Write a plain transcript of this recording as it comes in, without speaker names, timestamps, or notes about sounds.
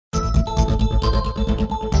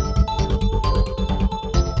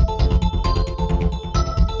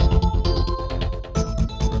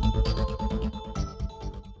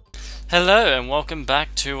Hello and welcome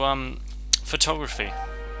back to photography,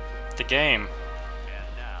 the game.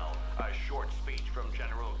 And now, a short speech from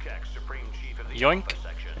General Keck, Supreme Chief of the Yoink. Alpha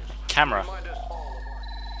Sections. Camera. Remind us all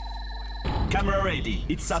of our Camera ready.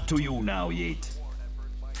 It's up to you now, Yeet.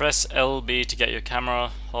 Press LB to get your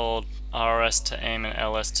camera, hold RS to aim and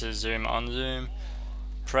LS to zoom unzoom.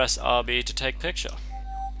 Press RB to take picture.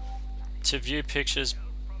 To view pictures,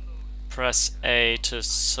 press A to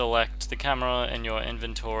select the camera in your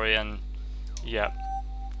inventory and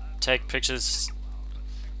take pictures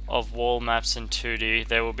of wall maps in 2D.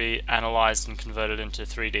 They will be analyzed and converted into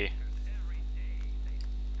 3D. you in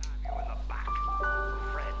the back.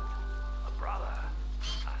 A friend, a brother,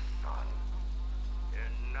 a son.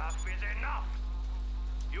 Enough is enough.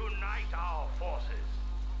 Unite our forces.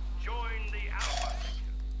 Join the Alpha Section.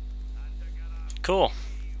 And together Cool.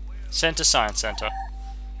 Center Science Center.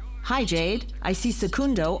 Hi, Jade. I see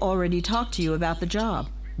Secundo already talked to you about the job.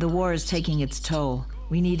 The war is taking its toll.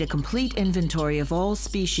 We need a complete inventory of all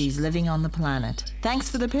species living on the planet. Thanks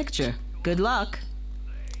for the picture. Good luck.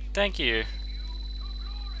 Thank you.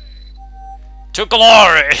 To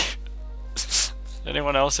glory!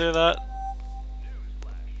 Anyone else hear that?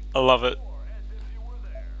 I love it.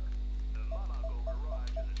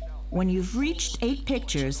 When you've reached 8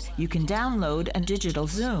 pictures, you can download a digital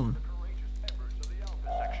zoom.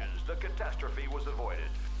 sections, the catastrophe was avoided.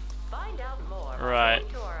 Find out more. Right.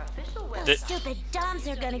 To our official The- website. Stupid dumps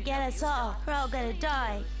are gonna get us all. We're all gonna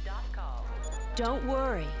die. Don't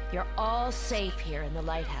worry, you're all safe here in the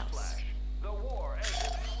lighthouse. The war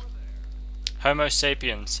ended. Homo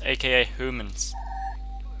sapiens, aka humans.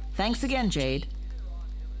 Thanks again, Jade.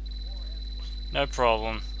 No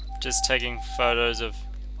problem. Just taking photos of...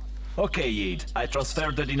 Okay, Yeet. I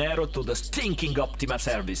transfer the dinero to the stinking Optima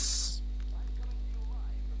service.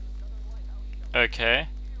 Okay.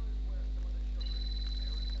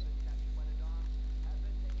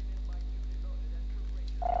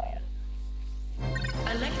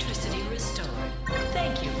 Electricity restored.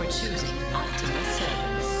 Thank you for choosing Optima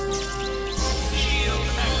Service. Shield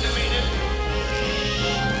activated.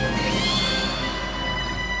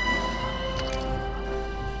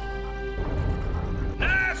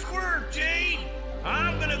 Nice work, Jade.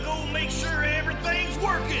 I'm gonna go make sure everything's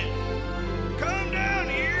working. Come down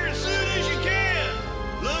here as soon as you can.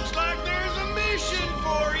 Looks like there's a mission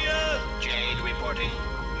for you. Jade reporting.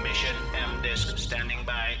 Mission M-Disc standing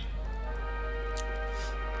by.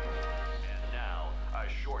 And now, a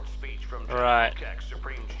short speech from Right. Keck,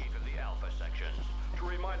 Supreme Chief of the Alpha Sections, to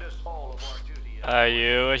remind us all of our duty Are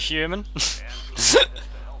you a human? and to remind us to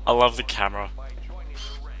help I love the camera. by joining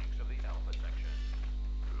the ranks of the Alpha Section.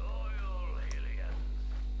 Loyal aliens,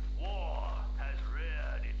 war has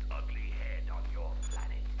reared its ugly head on your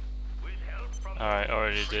planet. With help from Alright,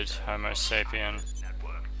 already did Homo sapien.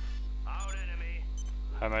 network, our enemy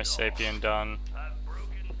Homo sapien done. have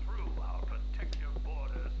broken through our protective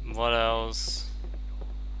borders. What else?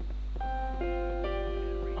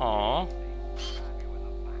 Aw.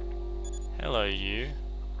 Hello, you.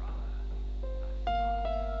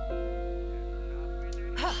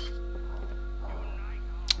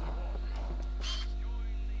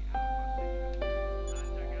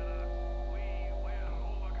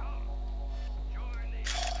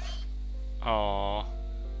 Aw.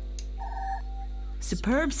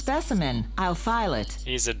 Superb specimen. I'll file it.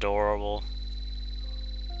 He's adorable.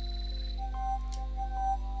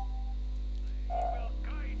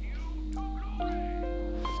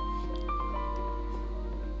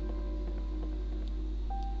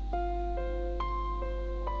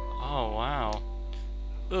 Oh wow.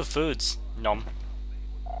 Ooh, foods. Nom.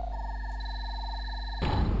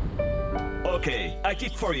 Okay, I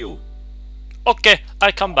keep for you. Okay,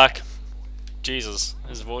 I come back. Jesus,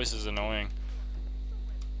 his voice is annoying.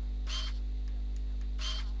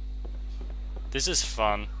 This is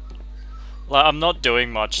fun. Like, I'm not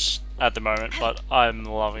doing much at the moment, but I'm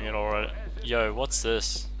loving it already. Yo, what's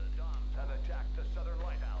this?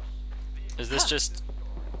 Is this just...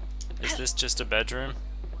 Is this just a bedroom?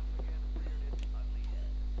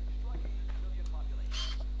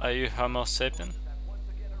 Are you Homo sapien?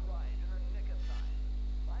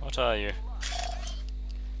 What are you?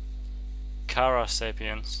 Cara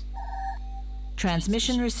sapiens.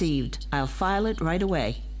 Transmission received. I'll file it right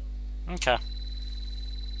away. Okay.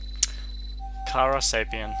 Cara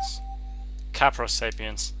sapiens. Capra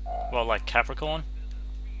sapiens. Well, like Capricorn?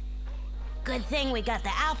 Good thing we got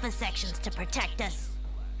the Alpha sections to protect us.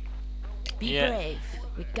 Be Yeah. brave.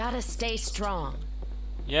 We gotta stay strong.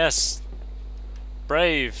 Yes.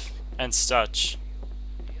 Brave and such.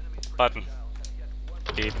 Button.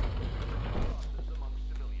 Beep.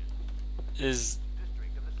 Is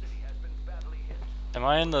Am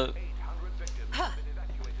I in the...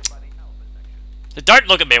 Don't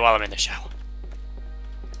look at me while I'm in the shower.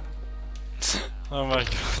 Oh my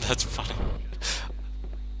god, that's funny.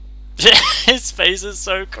 His face is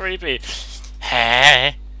so creepy.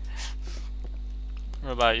 Hey.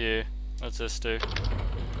 What about you? What's this do?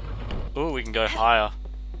 Ooh, we can go higher.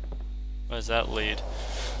 Where's that lead?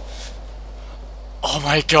 Oh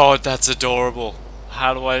my god, that's adorable.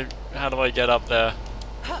 How do I get up there?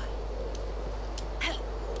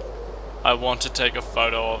 I want to take a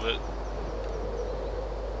photo of it.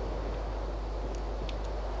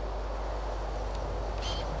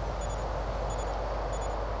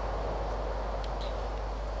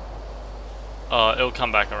 Oh, it'll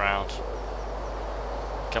come back around.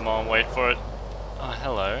 Come on, wait for it. Oh,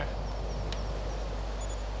 hello.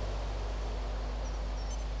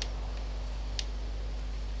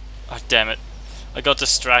 Oh, damn it. I got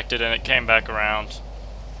distracted and it came back around.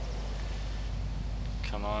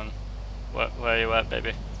 Come on. Where are you at,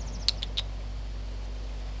 baby?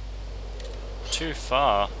 Too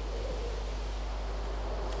far.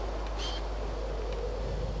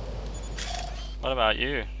 What about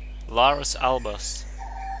you? Larus albus.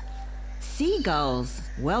 Seagulls.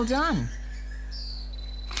 Well done.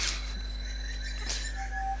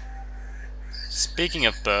 Speaking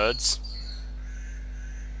of birds,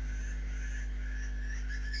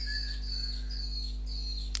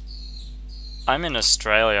 I'm in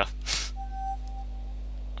Australia.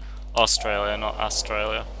 Australia, not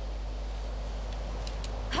Australia.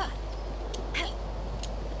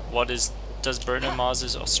 What is... Does Bruno Mars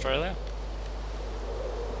is Australia?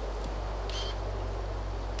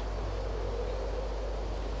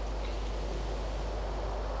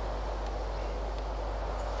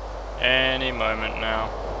 Any moment now.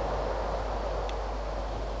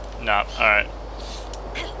 Nah, alright.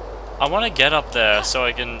 I want to get up there so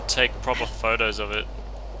I can take proper photos of it.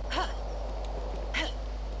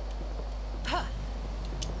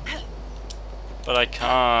 But I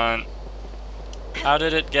can't. How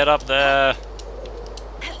did it get up there?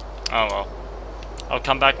 Oh well. I'll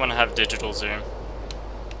come back when I have digital zoom.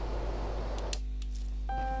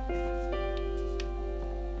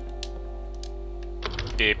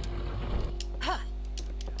 Beep.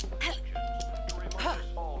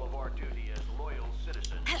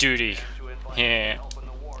 Duty. Yeah.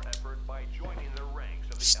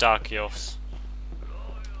 Starkios.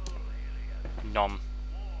 Nom.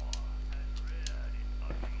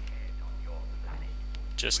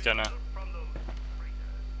 Just gonna...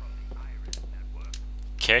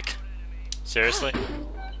 Kick? Seriously?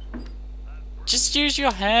 Just use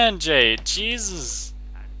your hand, Jade. Jesus.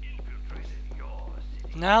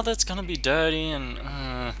 Now that's gonna be dirty and...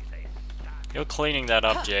 You're cleaning that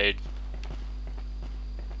up, Jade.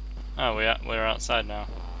 Oh, we're outside now.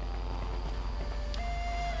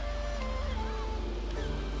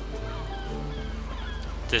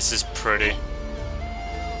 This is pretty.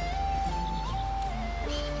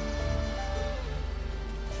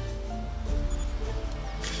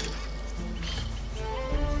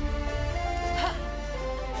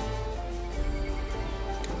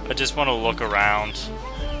 I just want to look around.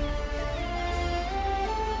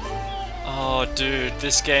 Oh, dude,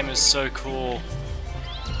 this game is so cool.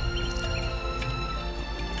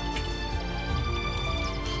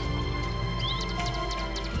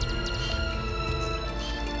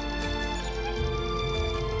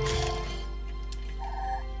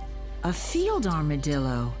 A field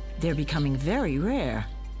armadillo. They're becoming very rare.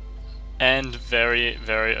 And very,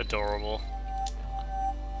 very adorable.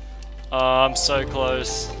 Oh, I'm so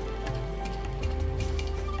close.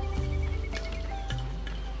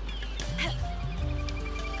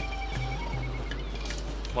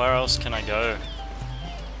 Where else can I go?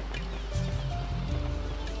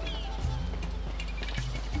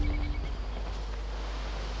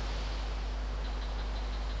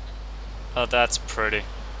 Oh, that's pretty.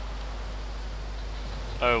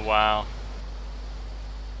 Oh, wow.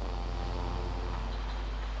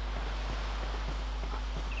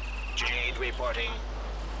 Jade reporting.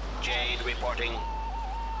 Jade reporting.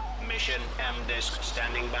 Mission M-Disc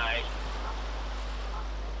standing by.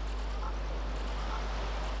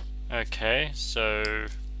 Okay, so...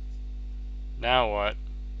 Now what?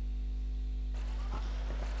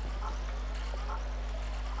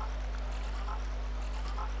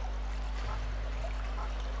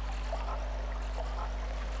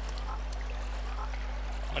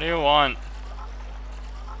 What do you want?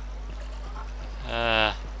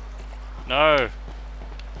 No.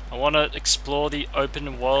 I want to explore the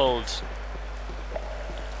open world.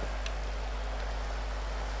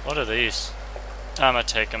 What are these? I'm gonna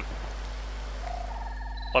take them.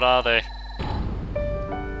 What are they?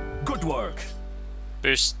 work.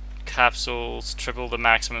 Boost capsules triple the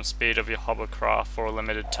maximum speed of your hovercraft for a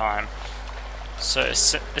limited time. So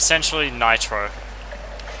essentially nitro.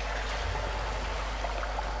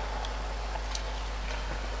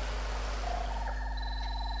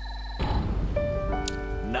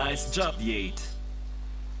 Nice job, Yeet.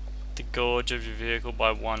 The gauge of your vehicle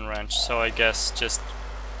by 1 wrench. So I guess just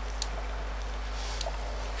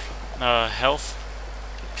health.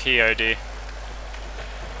 POD.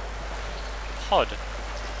 Pod.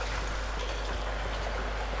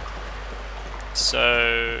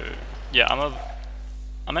 So yeah, I'm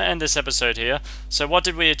gonna end this episode here. So what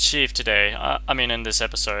did we achieve today? I mean, in this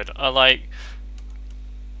episode,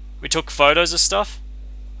 we took photos of stuff,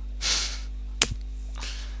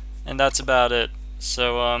 and that's about it.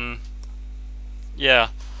 So yeah,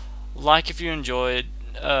 like if you enjoyed.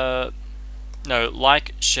 No,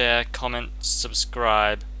 like, share, comment,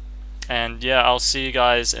 subscribe, and yeah, I'll see you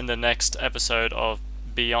guys in the next episode of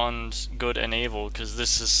Beyond Good and Evil, because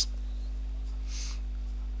this is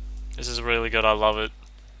really good. I love it.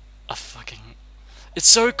 It's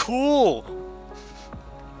so cool.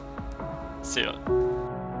 See ya.